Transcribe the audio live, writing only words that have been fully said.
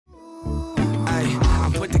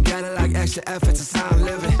Embrace your efforts, it's how I'm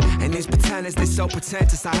living. And these pretenders, they so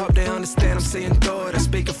pretentious. I hope they understand I'm seeing through it. I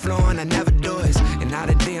speak it fluent, I never do it. And now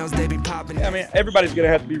the DMs, they be popping. I mean, everybody's going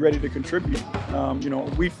to have to be ready to contribute. You know,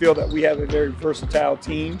 we feel that we have a very versatile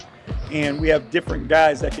team, and we have different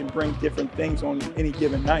guys that can bring different things on any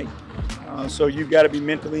given night. So you've got to be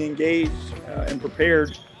mentally engaged and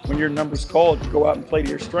prepared when your number's called to go out and play to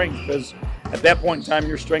your strength, because at that point in time,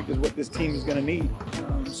 your strength is what this team is going to need.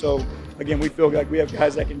 So again, we feel like we have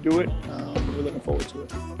guys that can do it. We're looking forward to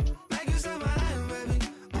it.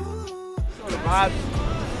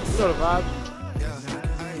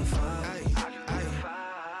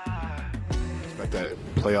 Expect that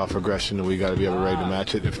playoff progression, and we got to be able to ready to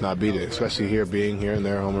match it, if not beat it. Especially here, being here in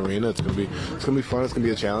their home arena, it's gonna be fun. It's gonna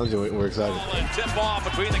be a challenge, and we're excited. Tip off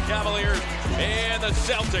between the Cavaliers and the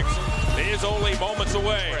Celtics is only moments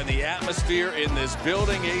away. And the atmosphere in this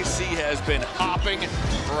building, AC has been hopping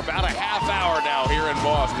for about a half hour now here in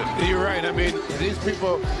Boston. You're right. I mean, these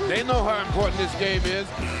people, they know how important this game is,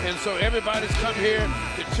 and so everybody's come here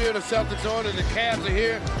to cheer the Celtics on, and the Cavs are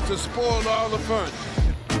here to spoil all the fun.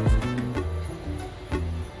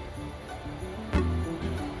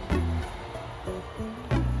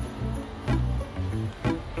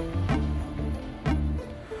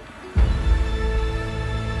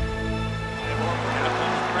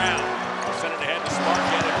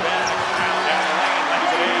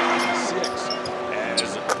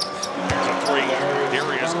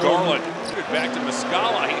 Back to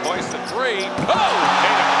Muscala, he hoists the three.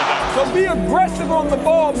 Oh! So be aggressive on the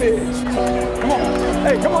ball, Midge. Come on.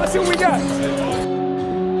 Hey, come on, let's see what we got.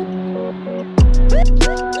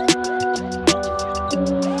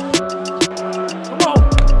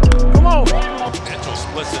 Come on. Mitchell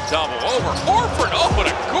splits a double over. Horford, oh, what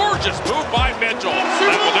a gorgeous move by Mitchell.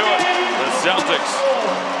 That will do it. The Celtics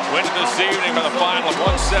win this evening by the final of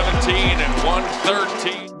 117 and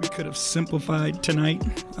 113. We could have simplified tonight.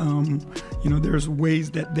 You know, there's ways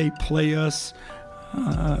that they play us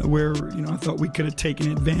where, you know, I thought we could have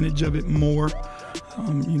taken advantage of it more.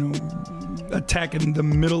 You know, attacking the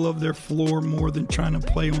middle of their floor more than trying to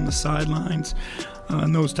play on the sidelines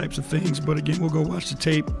and those types of things. But again, we'll go watch the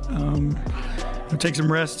tape, we'll take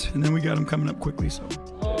some rest, and then we got them coming up quickly. So.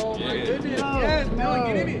 Oh my goodness! Yes,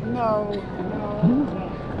 Melly, get him! No.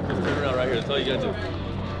 Turn around right here. That's all you gotta do.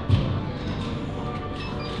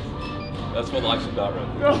 That's what life's about, right?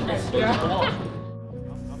 Yeah.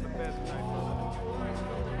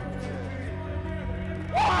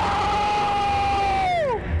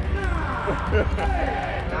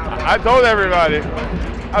 I told everybody.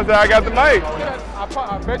 I said I got the mic.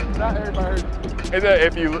 I bet you not everybody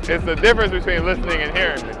heard you. It's the difference between listening and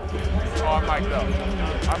hearing me. Oh, I'm mic'd up.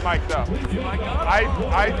 I'm mic'd up.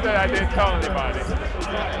 I said I didn't tell anybody.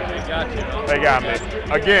 They got you. They got me.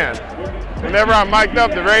 Again, whenever I'm mic'd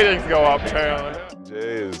up, the ratings go up, apparently.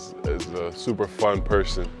 Jay is a super fun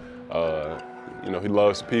person. You know, he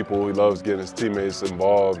loves people. He loves getting his teammates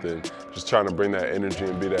involved and just trying to bring that energy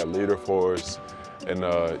and be that leader for us. And,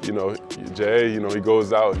 you know, Jay, you know, he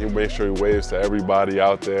goes out and he makes sure he waves to everybody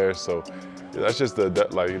out there. So that's just,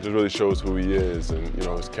 like, it just really shows who he is and, you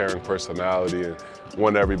know, his caring personality and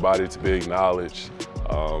want everybody to be acknowledged.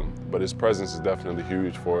 But his presence is definitely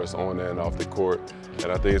huge for us on and off the court.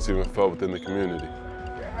 And I think it's even felt within the community.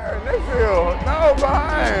 No,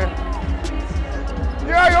 behind. You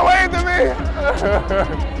gotta go wave to me.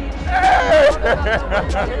 Hey.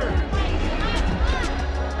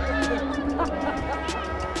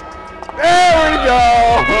 There we go.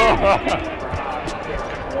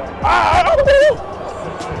 I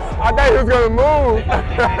thought he was gonna move.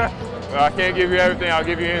 Well, I can't give you everything. I'll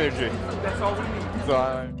give you energy. That's all we need. So,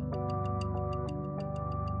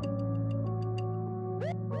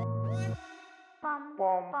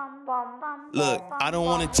 Look, I don't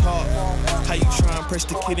wanna talk. How you try and press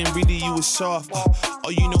the kid and really you was soft.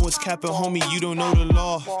 All you know is capping, homie, you don't know the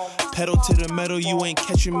law. Pedal to the metal, you ain't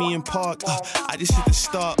catching me in park. I just hit the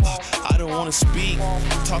stop. I don't wanna speak.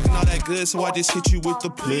 Talking all that good, so I just hit you with the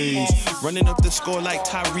please. Running up the score like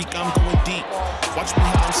Tyreek, I'm going deep. Watch me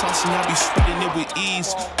how I'm saucing, I be spreading it with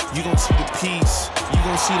ease. You gon' see the peace. You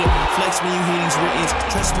gon' see the flex when you hear these writtens.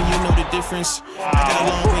 Trust me, you know the difference. I got a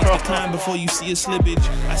long way to climb before you see a slippage.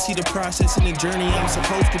 I see the process and the journey I'm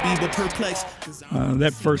supposed to be, but perplexed.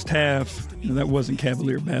 That first half, you know, that wasn't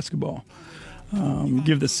Cavalier basketball.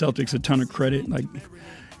 Give the Celtics a ton of credit. Like,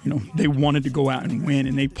 you know, they wanted to go out and win,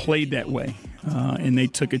 and they played that way, and they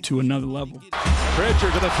took it to another level.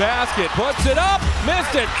 Pritchard to the basket, puts it up,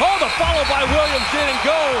 missed it. Oh, the follow by Williams didn't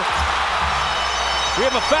go. We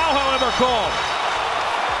have a foul, however, called.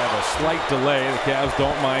 Have a slight delay. The Cavs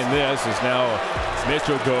don't mind this, as now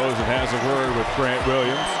Mitchell goes and has a word with Grant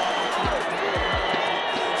Williams.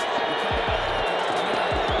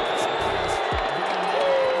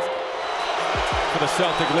 the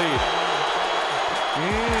Celtic lead.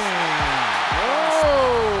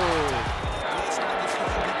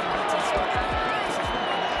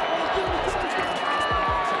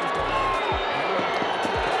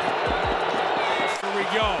 Here we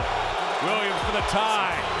go. Williams for the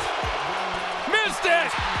tie. Missed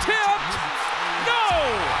it! Tipped! No!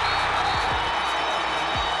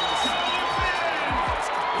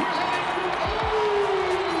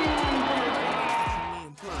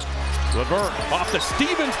 Levert off to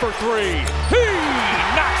Stevens for three. He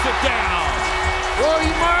knocks it down. Well,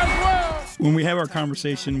 you might as well. When we have our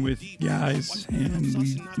conversation with guys and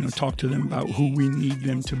we talk to them about who we need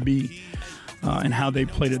them to be and how they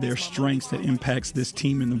play to their strengths, that impacts this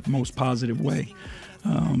team in the most positive way.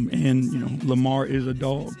 And Lamar is a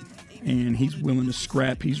dog, and he's willing to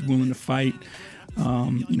scrap. He's willing to fight.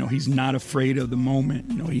 He's not afraid of the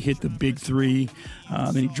moment. He hit the big three,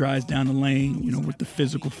 then he drives down the lane, with the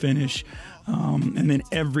physical finish. And then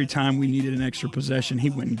every time we needed an extra possession, he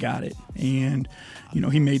went and got it. And,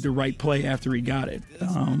 he made the right play after he got it.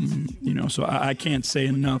 So I can't say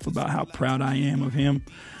enough about how proud I am of him,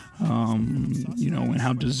 and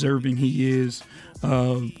how deserving he is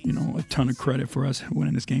of, a ton of credit for us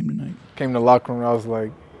winning this game tonight. Came to the locker room, I was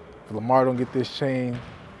like, if Lamar don't get this chain,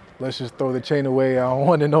 let's just throw the chain away. I don't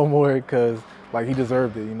want it no more, because he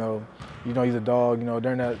deserved it. He's a dog.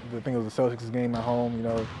 During the Celtics game at home,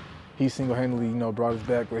 he single-handedly brought us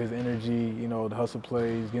back with his energy. The hustle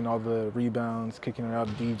plays, getting all the rebounds, kicking it out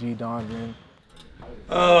to DG, Donovan.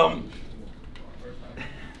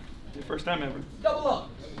 First time ever. Double up.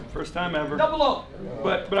 First time ever. Double up.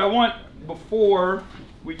 But I want, before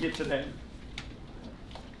we get to that,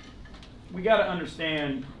 we got to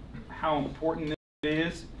understand how important this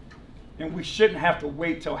is. And we shouldn't have to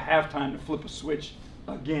wait till halftime to flip a switch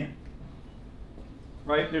again,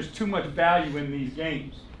 right? There's too much value in these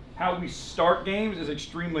games. How we start games is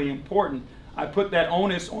extremely important. I put that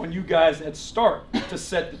onus on you guys at start to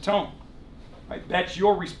set the tone, right? That's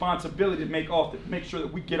your responsibility to make sure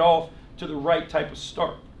that we get off to the right type of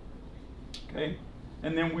start, okay?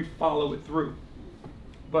 And then we follow it through.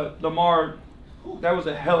 But Lamar, that was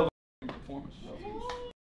a hell of a performance.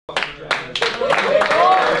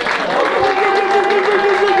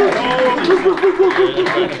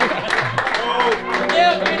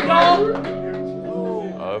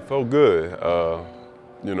 It felt good,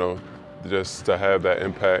 just to have that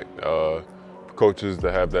impact. Coaches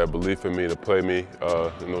to have that belief in me, to play me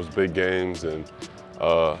in those big games, and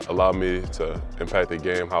allow me to impact the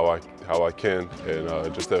game how I can,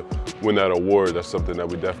 and just to win that award. That's something that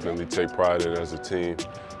we definitely take pride in as a team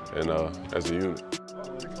and as a unit.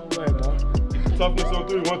 Toughness on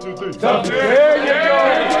three. 1, 2, 3. Toughness. There you go.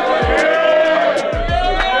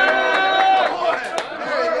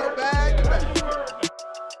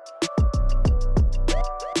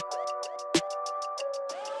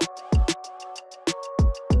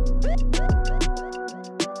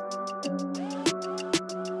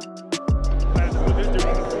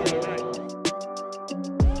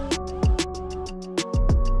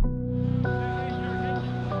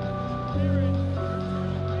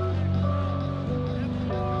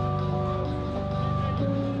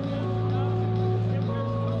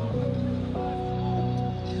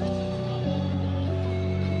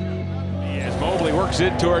 Works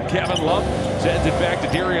it toward Kevin Love, sends it back to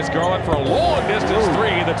Darius Garland for a long distance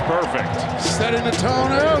three that's perfect. Setting the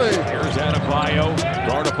tone early. Here's Adebayo,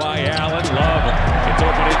 guarded by Allen. Love, it's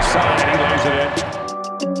open inside, he lays it in.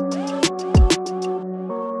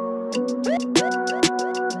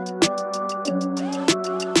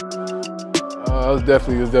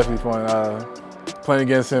 It was definitely fun. Playing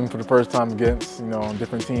against him for the first time on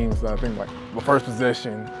different teams. I think the first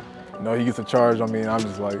possession, he gets a charge on me, and I'm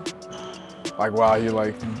just like wow,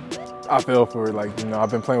 I fell for it.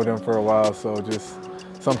 I've been playing with him for a while, so just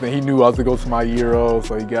something. He knew I was to go to my Euro,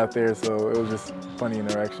 so he got there, so it was just funny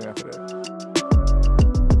interaction after that.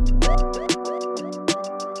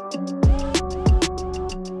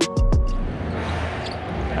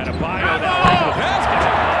 Adebayo now off the basket.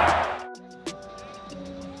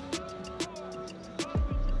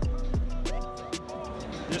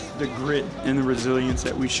 Just the grit and the resilience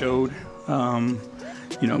that we showed.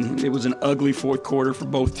 It was an ugly fourth quarter for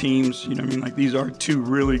both teams. These are two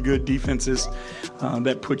really good defenses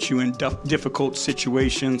that put you in difficult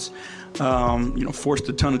situations. Forced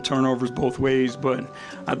a ton of turnovers both ways, but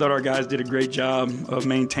I thought our guys did a great job of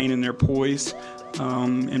maintaining their poise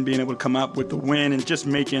and being able to come out with the win, and just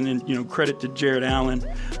making, and credit to Jared Allen.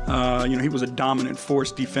 He was a dominant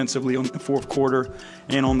force defensively on the fourth quarter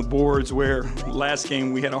and on the boards, where last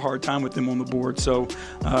game we had a hard time with them on the board. So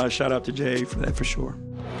shout out to Jay for that for sure.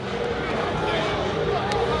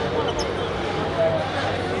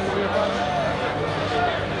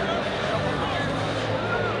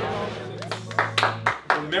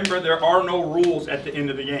 remember, there are no rules at the end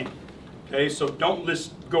of the game. Okay, so don't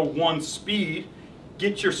just go one speed.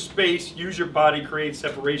 Get your space, use your body, create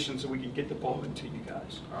separation so we can get the ball into you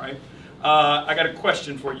guys. All right. I got a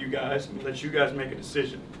question for you guys. I'm gonna let you guys make a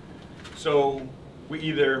decision. So we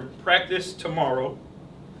either practice tomorrow,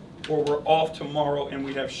 or we're off tomorrow and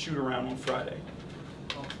we have shoot around on Friday.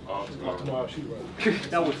 Tomorrow, shoot around.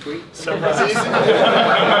 That was sweet.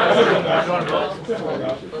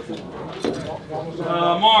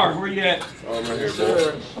 Marv, where you at? I'm right here,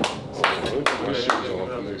 boy. My shoes on.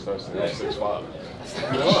 Nigga starts to 6'5".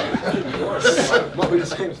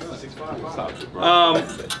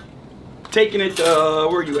 Taking it,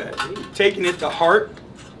 where are you at? Taking it to heart,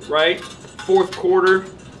 right? Fourth quarter,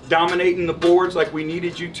 dominating the boards like we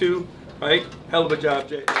needed you to, right? Hell of a job,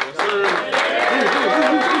 Jay.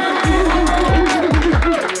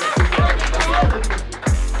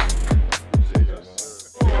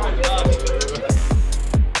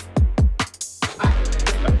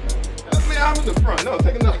 I'm in the front. No,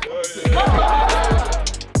 take another.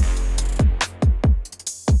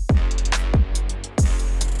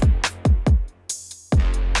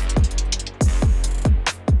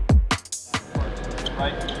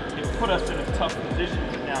 Right? It put us in a tough position.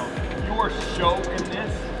 Now, your show in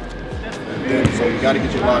this, So you got to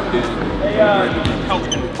get you locked in. Coach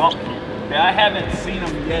can bump you. Okay, I haven't seen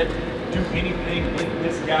him yet do anything with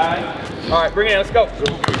this guy. All right, bring it in. Let's go.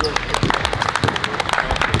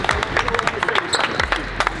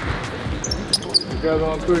 Together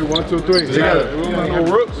on 3. 1, 2, 3. Together. We ain't got no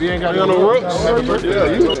rooks. We ain't got no rooks.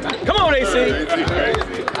 Yeah, you. Come on, AC.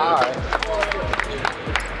 All right.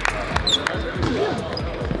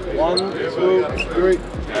 1, 2, 3.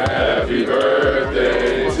 Happy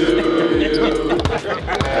birthday to you.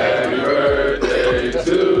 Happy birthday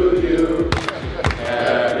to you.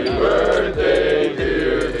 Happy birthday,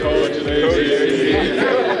 dear Coach Lazy.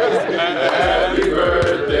 Happy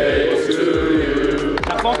birthday to you.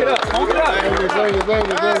 Now funk it up. Funk it up. Happy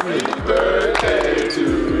birthday to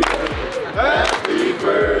you. Happy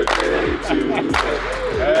birthday to you.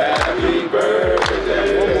 Happy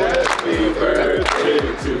birthday. Happy birthday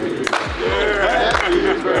to you. Happy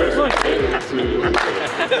birthday to you.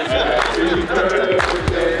 Happy birthday.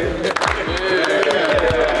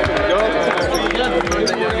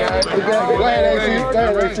 Go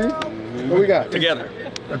ahead, AC. What we got? Together.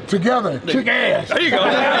 Together. Kick ass. There you go.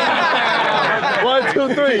 1,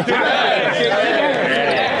 2, 3.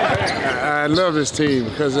 I love this team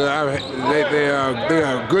because they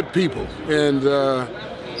are good people, and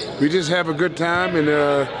we just have a good time. And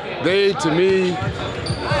they, to me,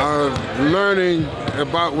 are learning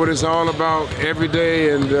about what it's all about every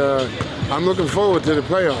day, and I'm looking forward to the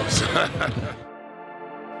playoffs.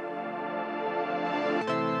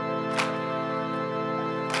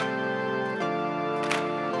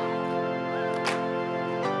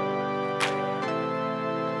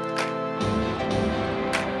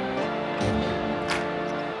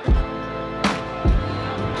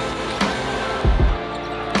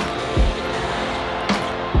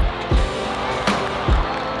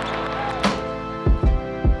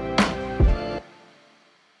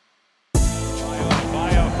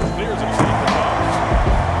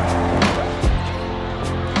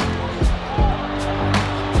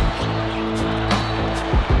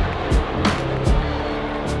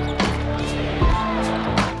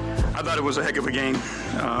 It was a heck of a game.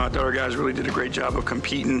 I thought our guys really did a great job of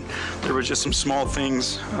competing. There was just some small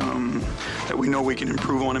things that we know we can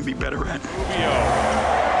improve on and be better at. Whoa!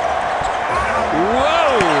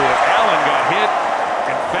 Allen got hit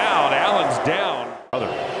and fouled. Allen's down.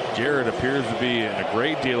 Jared appears to be in a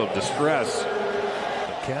great deal of distress.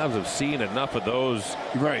 The Cavs have seen enough of those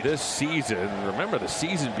this season. Remember, the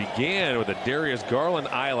season began with a Darius Garland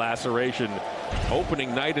eye laceration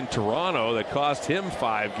opening night in Toronto that cost him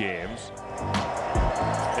 5 games.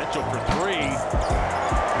 Mitchell for 3.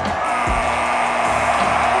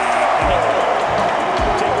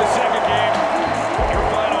 Take the second game. Your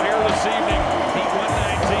final here this evening. Heat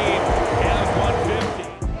 119 and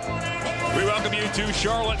 150. We welcome you to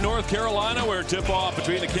Charlotte, North Carolina, where tip-off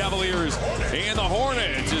between the Cavaliers and the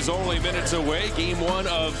Hornets is only minutes away. Game 1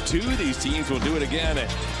 of 2. These teams will do it again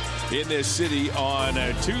in this city on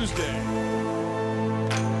Tuesday.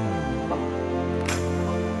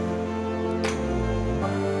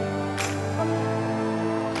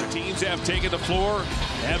 Have taken the floor.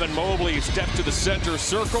 Evan Mobley stepped to the center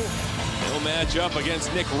circle. He'll match up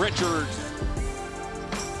against Nick Richards.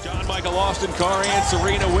 John Michael Austin Carr and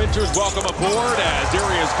Serena Winters welcome aboard as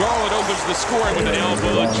Darius Garland opens the scoring with an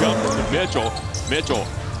elbow jumper. Mitchell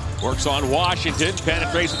Works on Washington,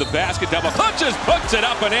 penetrates to the basket, double clutches, puts it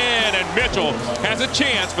up and in, and Mitchell has a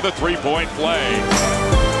chance for the three-point play.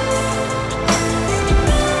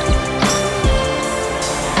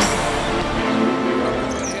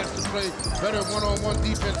 Better one-on-one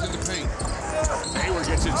defense in the paint. Hayward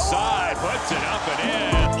gets inside, puts it up and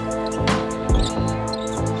in.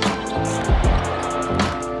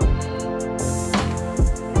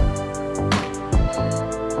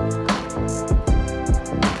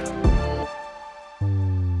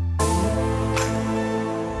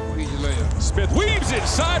 Smith weaves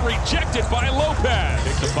inside, rejected by Lopez.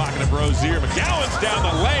 Takes the pocket of Rozier. McGowan's down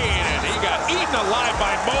the lane, and he got eaten alive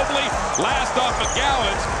by Mobley. Last off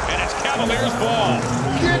McGowan's, and it's Cavaliers ball.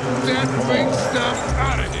 Get that fake stuff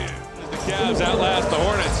out of here. The Cavs outlast the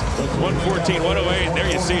Hornets, 114-108.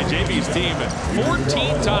 There you see it. JV's team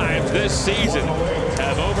 14 times this season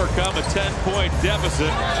have overcome a 10-point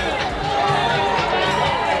deficit.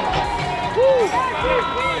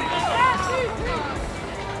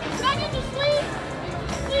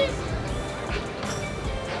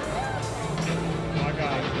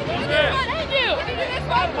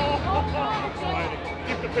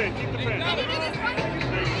 Keep the pin, keep the pin.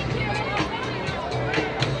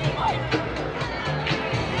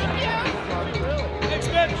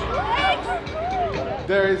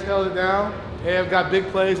 Darius held it down. Ev got big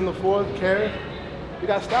plays in the fourth. Carry. We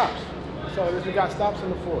got stops. So we got stops in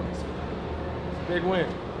the fourth. It's a big win.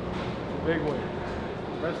 It's a big win.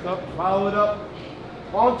 Rest up, follow it up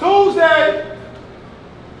on Tuesday.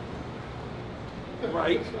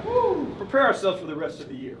 Right. Woo. Prepare ourselves for the rest of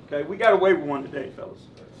the year, okay? We got away with one today, fellas.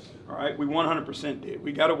 All right? We 100% did.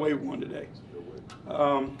 We got away with one today.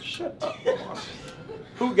 Shut up.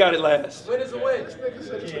 Who got it last? Win is a win. This nigga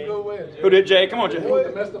said it's a good win. Who did, Jay? Come on, Jay. Who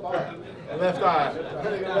the messed up eye? Left eye.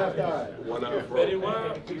 Left eye. 1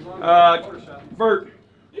 out. Bert.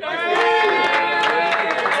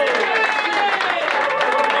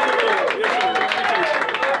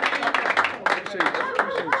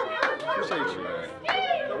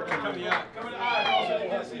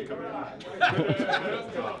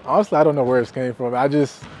 Honestly, I don't know where it came from. I think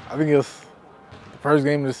it was the first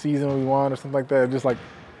game of the season we won or something like that.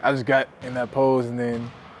 I just got in that pose, and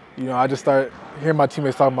then, I just started hearing my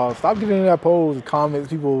teammates talking about, stop getting in that pose, comments,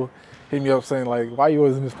 people hit me up saying, like, why you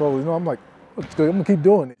always in this pose? I'm like, it's good, I'm gonna keep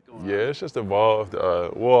doing it. Yeah, it's just evolved.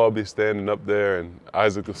 We'll all be standing up there, and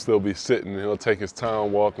Isaac will still be sitting, and he'll take his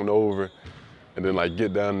time walking over, and then like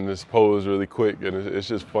get down in this pose really quick, and it's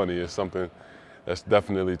just funny. It's something that's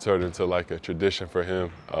definitely turned into like a tradition for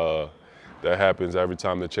him that happens every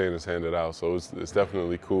time the chain is handed out. So it's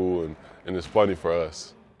definitely cool, and it's funny for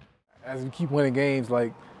us. As we keep winning games,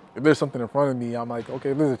 like if there's something in front of me, I'm like, okay,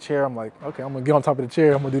 if there's a chair, I'm like, okay, I'm gonna get on top of the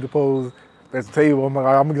chair, I'm gonna do the pose. If there's a table, I'm like,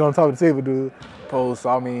 all right, I'm gonna get on top of the table, do the pose. So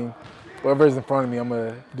I mean, whatever's in front of me, I'm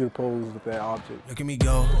gonna do the pose with that object. Look at me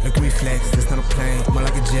go, look at me flex, that's not a plane, more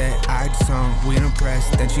like a jet. I heard the song, we ain't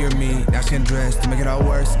impressed, that you hear me, now she undressed. To make it all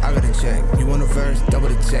worse, I got a check. You want a verse, double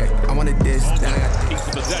the check. I want a diss, then I got keeps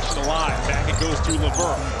the possession alive. Back it goes to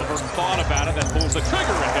LeVert. LeVert thought about it, then pulls the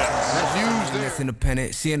trigger and hits. That's huge. It's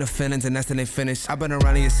independent, seeing the feelings, and that's when they finish. I've been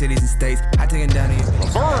around in your cities and states. I take it down to your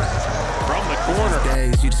LeVert from the corner.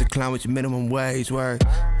 Days, you just a clown with your minimum wage work.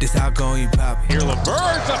 This how I go, you pop it. Here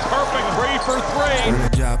LeVert's a perfect 3 for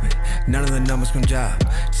 3. Drop it. None of the numbers from job.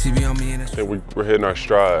 CB on me in I think we're hitting our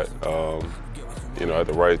stride, at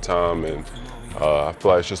the right time, and I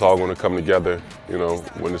feel like it's just all going to come together,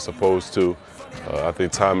 when it's supposed to. I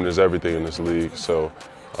think timing is everything in this league, so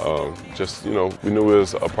we knew it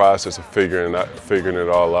was a process of figuring it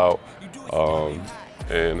all out,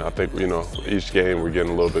 and I think each game we're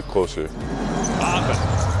getting a little bit closer. Oppen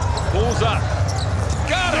pulls up.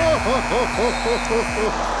 Got it!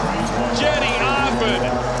 Jenny Oppen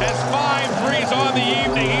has 5 threes on the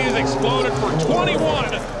evening. He has exploded for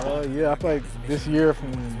 21. Yeah, I feel like this year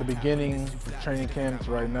from the beginning of training camps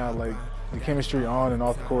right now, like the chemistry on and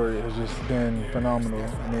off the court has just been phenomenal.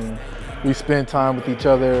 I mean, we spend time with each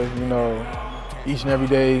other, each and every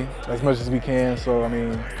day as much as we can. So, I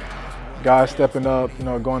mean, guys stepping up,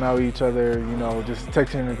 going out with each other, just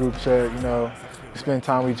texting in the group chat, we spend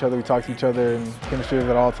time with each other, we talk to each other, and chemistry is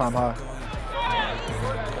at an all-time high.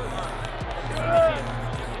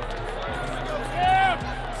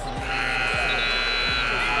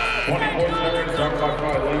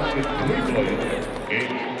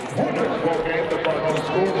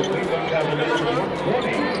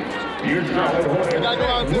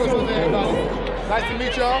 Nice to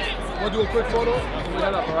meet y'all. We'll do a quick photo. We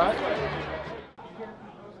head up, all right?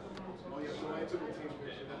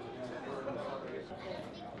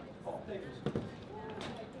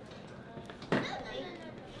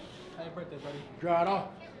 birthday, buddy. Dry it off.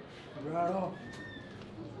 Dry it off.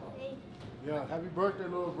 Yeah, happy birthday,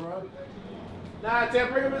 little bro. Nah,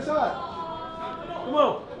 Tim, bring him inside. Come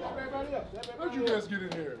on. How'd you guys get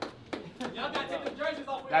in here? Y'all gotta take the jerseys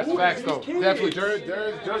off. That's facts, though. Definitely, Jerry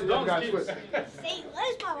got switched. Say,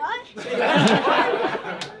 where's my wife?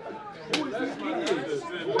 Who is this kid?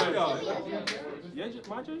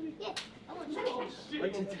 My jersey? Yeah.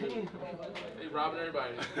 Hey, robbing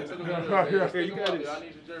everybody. Here, You got it. I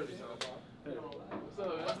need your jersey, son.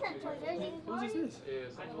 Who's this?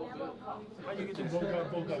 How you get this?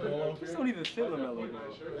 This don't even fit LaMelo.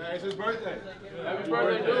 Hey, it's his birthday. Happy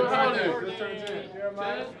birthday, dude. How old are you?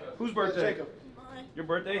 10. Whose birthday? Your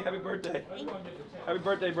birthday? Happy birthday. Happy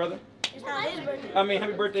birthday, brother. It's not his birthday. I mean,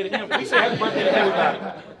 happy birthday to him. We say happy birthday to everybody.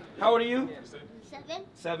 How old are you? 7.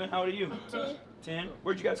 7. How old are you? 2. 10.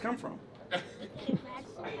 Where'd you guys come from?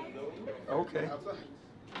 Okay.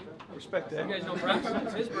 I respect that. You guys know Broxy?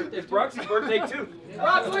 It's his birthday. It's Broxy's birthday too.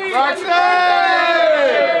 Broxy!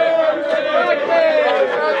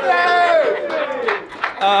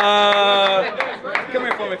 Come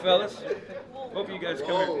here for me, fellas. Both of you guys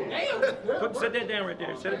come here. Set that down right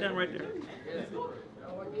there. Set it down right there.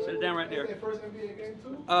 Set it down right there. Who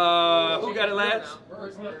got it last?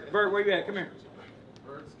 Bert, where you at? Come here.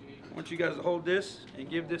 I want you guys to hold this and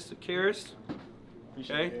give this to Karis.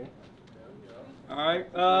 Okay. All right.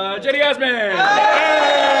 JD Osman.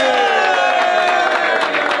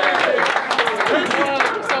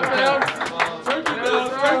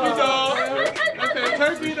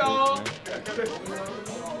 Turkey dog.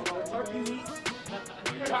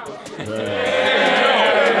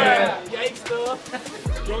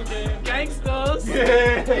 Gangsters.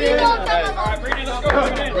 Hey,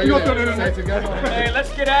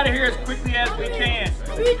 let's get out of here as quickly as we can.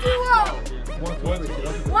 3, 2, 1. 1, 2,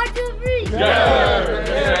 3.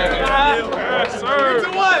 Yes, sir.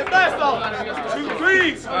 2, 1. Blast off. 2,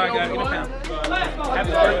 3. All right, guys, get a count.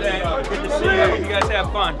 Happy birthday. Good to see you. You guys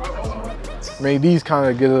have fun. I mean, these kind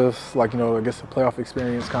of give us, like, you know, I guess a playoff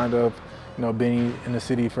experience, kind of, you know, being in the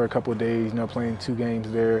city for a couple of days, you know, playing 2 games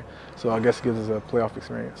there. So I guess it gives us a playoff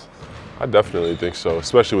experience. I definitely think so,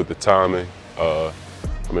 especially with the timing. I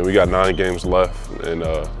mean, we got 9 games left, and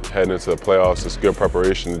heading into the playoffs, it's good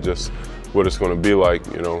preparation to just what it's going to be like,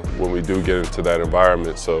 you know, when we do get into that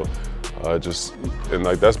environment. So and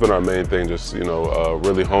like that's been our main thing, just, you know,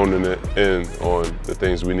 really honing it in on the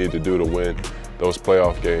things we need to do to win those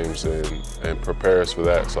playoff games and prepare us for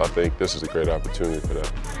that. So I think this is a great opportunity for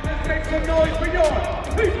that. Make some noise for your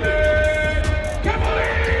Cleveland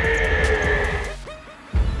Cavaliers!